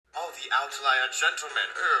outlier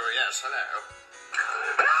gentleman. Oh, yes, hello.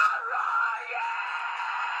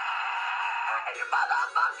 You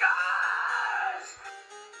motherfuckers!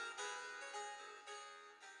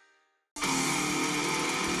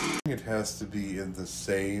 It has to be in the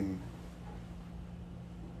same...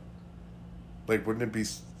 Like, wouldn't it be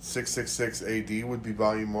 666 AD would be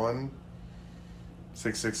Volume 1?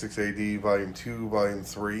 666 AD, Volume 2, Volume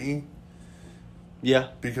 3? Yeah.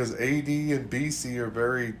 Because AD and BC are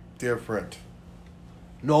very different.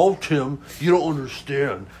 No, Tim, you don't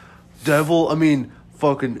understand.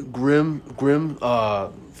 Fucking Grim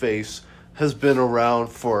Face has been around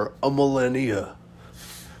for a millennia.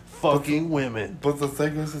 Fucking women. But the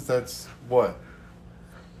thing is that's what?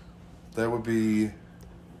 That would be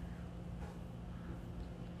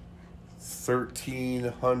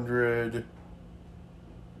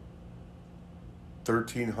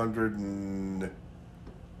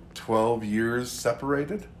 1312 years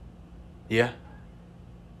separated? Yeah.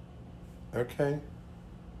 Okay.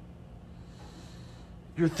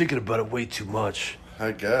 You're thinking about it way too much.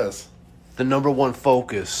 I guess. The number one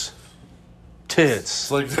focus.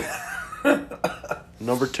 Tits. It's like...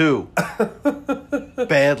 Number 2.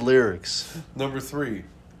 Bad lyrics. Number 3.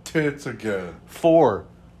 Tits again. 4.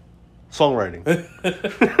 Songwriting.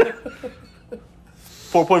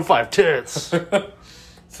 4.5. Tits.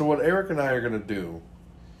 So what Eric and I are going to do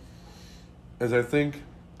is I think...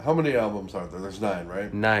 How many albums are there? There's 9,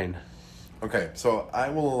 right? 9. Okay, so I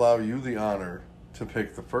will allow you the honor to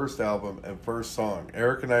pick the first album and first song.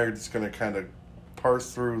 Eric and I are just going to kind of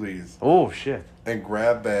parse through these. Oh, shit. And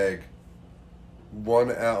grab bag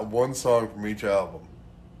one song from each album.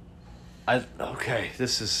 Okay,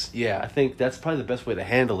 this is... Yeah, I think that's probably the best way to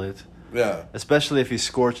handle it. Yeah. Especially if he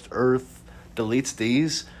Scorched Earth deletes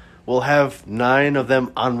these. We'll have 9 of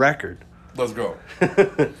them on record. Let's go.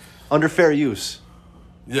 Under fair use.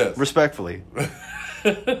 Yes. Respectfully.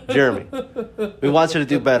 Jeremy, we want you to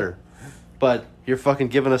do better. But you're fucking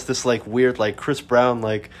giving us this, like, weird, like, Chris Brown,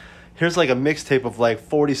 like, here's, like, a mixtape of, like,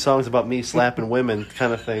 40 songs about me slapping women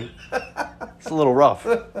kind of thing. It's a little rough.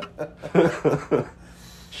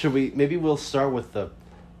 Maybe we'll start with the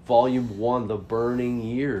Volume 1, The Burning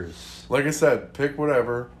Years. Like I said, pick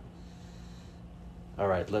whatever. All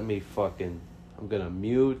right, I'm going to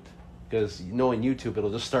mute, because knowing YouTube,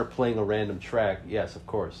 it'll just start playing a random track. Yes, of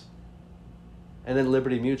course. And then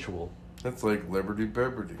Liberty Mutual. That's like Liberty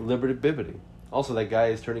Bibbity. Liberty Bibbity. Also, that guy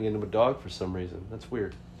is turning into a dog for some reason. That's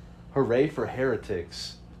weird. Hooray for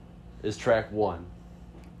Heretics is track 1.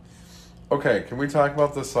 Okay, can we talk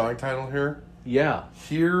about the song title here? Yeah.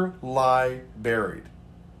 Here Lie Buried.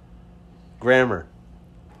 Grammar.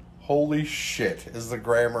 Holy shit, is the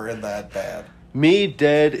grammar in that bad? Me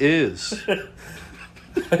dead is.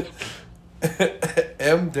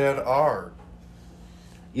 M dead are.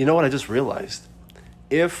 You know what I just realized?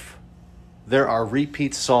 If there are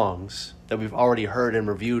repeat songs that we've already heard and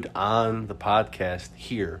reviewed on the podcast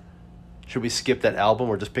here, should we skip that album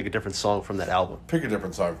or just pick a different song from that album? Pick a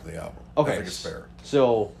different song from the album. Okay. I think it's fair.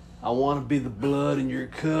 So, I want to be the blood in your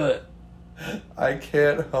cut. I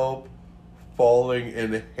can't help falling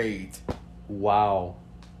in hate. Wow.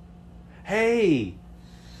 Hey!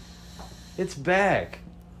 It's back.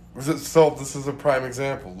 So, this is a prime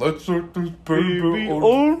example. Let's set this baby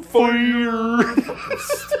on fire.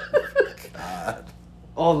 God.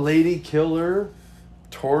 Oh, Lady Killer.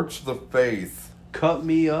 Torch the Faith. Cut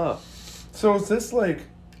me up. So is this like,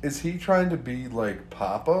 is he trying to be like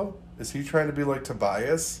Papa? Is he trying to be like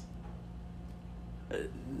Tobias?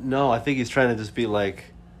 No, I think he's trying to just be like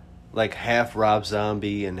half Rob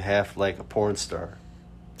Zombie and half like a porn star.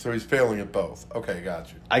 So he's failing at both. Okay,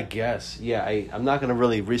 got you. I guess. Yeah, I'm not going to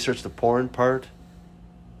really research the porn part.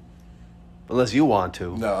 Unless you want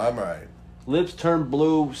to. No, I'm all right. Lips turn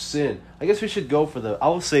blue, sin. I guess we should go for I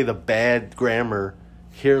will say the bad grammar.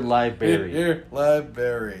 Here lie buried. Here lie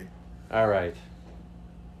buried. All right.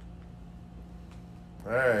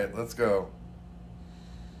 All right, let's go.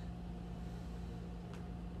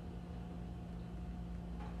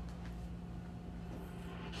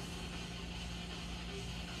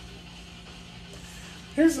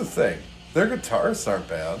 Here's the thing. Their guitarists aren't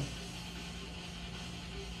bad.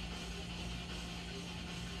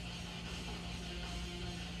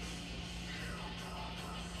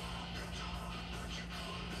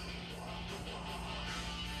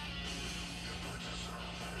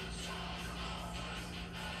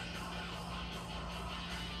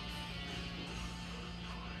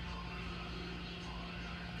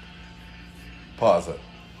 Pause it.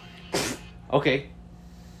 Okay.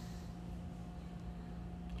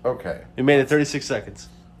 Okay. You made it 36 seconds.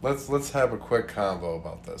 Let's have a quick convo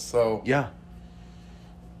about this. So yeah.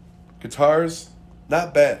 Guitars,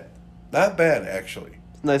 not bad. Not bad, actually.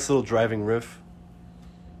 Nice little driving riff.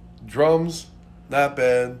 Drums, not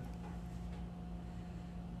bad.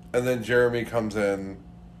 And then Jeremy comes in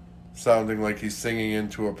sounding like he's singing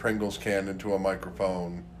into a Pringles can into a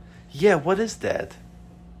microphone. Yeah, what is that?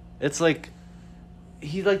 It's like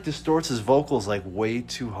he like distorts his vocals like way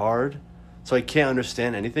too hard, so I can't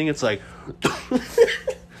understand anything. It's like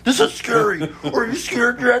this is scary. Are you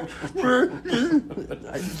scared yet?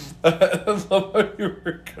 I love how you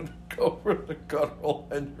were gonna go for the guttural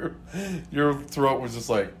and your throat was just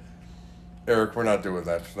like, Eric, we're not doing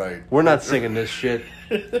that tonight. We're not singing this shit.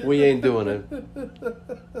 We ain't doing it.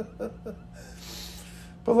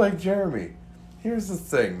 But like, Jeremy, here's the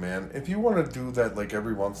thing, man. If you want to do that like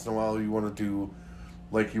every once in a while, you want to do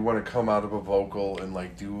like you want to come out of a vocal and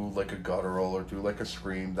like do like a guttural or do like a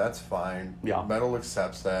scream, that's fine. Yeah. Metal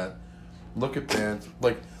accepts that. Look at bands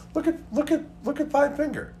like look at Five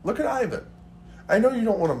Finger. Look at Ivan. I know you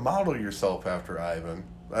don't want to model yourself after Ivan.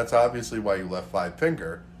 That's obviously why you left Five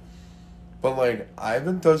Finger. But like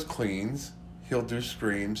Ivan does cleans, he'll do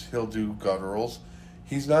screams, he'll do gutturals.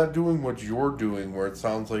 He's not doing what you're doing where it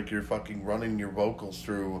sounds like you're fucking running your vocals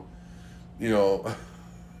through, you know,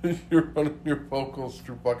 you're running your vocals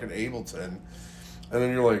through fucking Ableton. And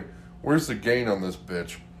then you're like, where's the gain on this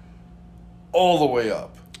bitch? All the way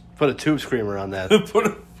up. Put a tube screamer on that. Put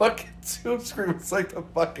a fucking tube screamer. It's like the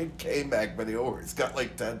fucking K-Mag video where it's got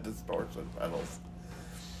like 10 distortion pedals.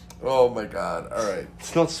 Oh my god. Alright.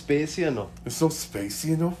 It's not spacey enough. It's so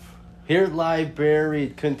spacey enough? Here lie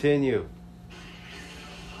buried. Continue.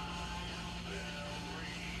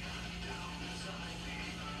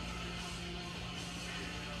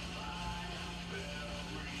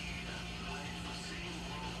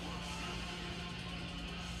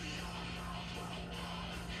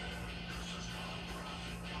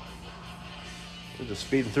 They're just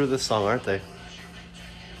speeding through this song, aren't they?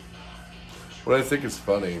 What I think is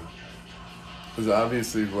funny is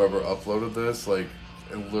obviously whoever uploaded this, like,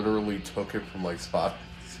 it literally took it from, like,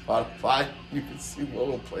 Spotify. You can see the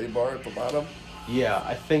little play bar at the bottom. Yeah,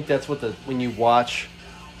 I think that's what when you watch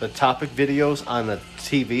the topic videos on the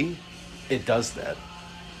TV, it does that.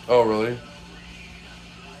 Oh, really?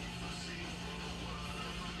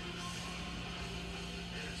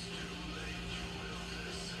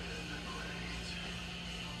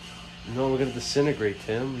 No, we're gonna disintegrate,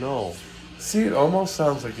 Tim. No. See, it almost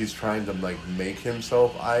sounds like he's trying to, like, make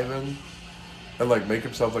himself Ivan. And, like, make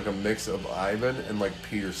himself, like, a mix of Ivan and, like,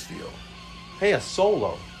 Peter Steele. Hey, a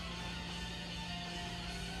solo.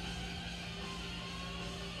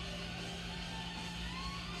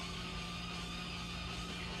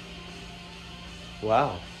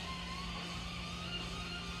 Wow.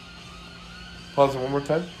 Pause it one more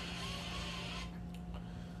time.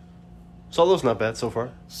 Solo's not bad so far.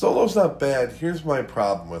 Solo's not bad. Here's my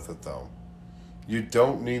problem with it, though. You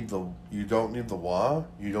don't need the wah.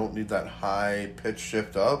 You don't need that high pitch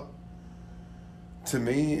shift up. To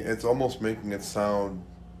me, it's almost making it sound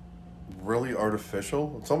really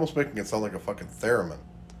artificial. It's almost making it sound like a fucking theremin.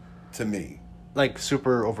 To me. Like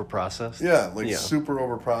super overprocessed. Yeah, like super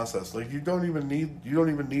overprocessed. Like you don't even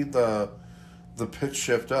need the pitch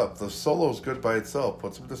shift up. The solo's good by itself.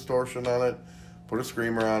 Put some distortion on it. Put a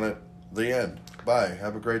screamer on it. The end. Bye.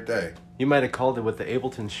 Have a great day. You might have called it with the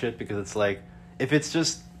Ableton shit because it's like, if it's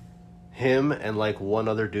just him and like one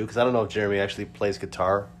other dude, because I don't know if Jeremy actually plays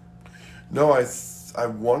guitar. No, I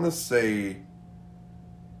want to say,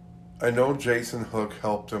 I know Jason Hook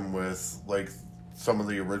helped him with like some of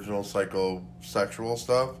the original psychosexual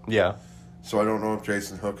stuff. Yeah. So I don't know if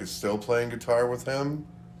Jason Hook is still playing guitar with him.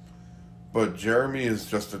 But Jeremy is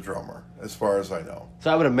just a drummer, as far as I know. So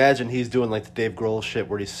I would imagine he's doing like the Dave Grohl shit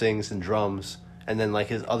where he sings and drums, and then like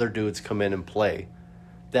his other dudes come in and play.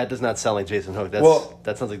 That does not sound like Jason Hook.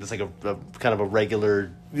 That sounds like just like a kind of a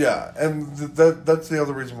regular. Yeah, and that's the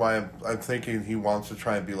other reason why I'm thinking he wants to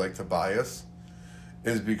try and be like Tobias,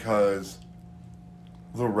 is because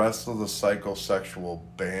the rest of the psychosexual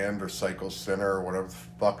band or Synner or whatever the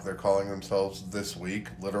fuck they're calling themselves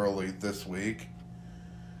literally this week.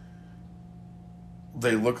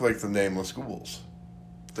 They look like the Nameless Ghouls.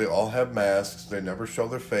 They all have masks. They never show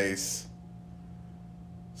their face.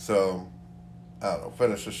 So, I don't know.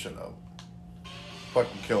 Finish this shit up.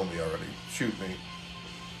 Fucking kill me already. Shoot me.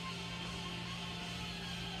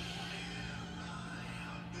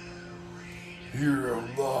 Here am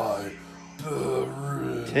I,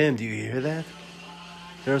 buried. Tim, do you hear that?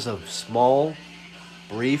 There's a small,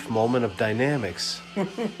 brief moment of dynamics.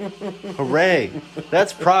 Hooray!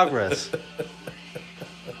 That's progress.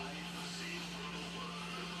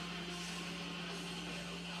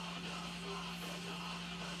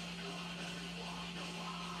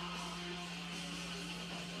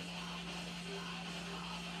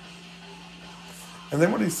 And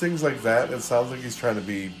then when he sings like that, it sounds like he's trying to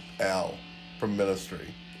be Al from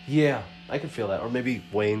Ministry. Yeah, I can feel that. Or maybe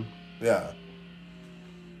Wayne. Yeah.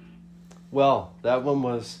 Well, that one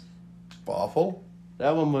was... Awful?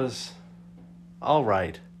 That one was all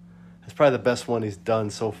right. It's probably the best one he's done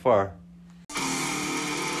so far.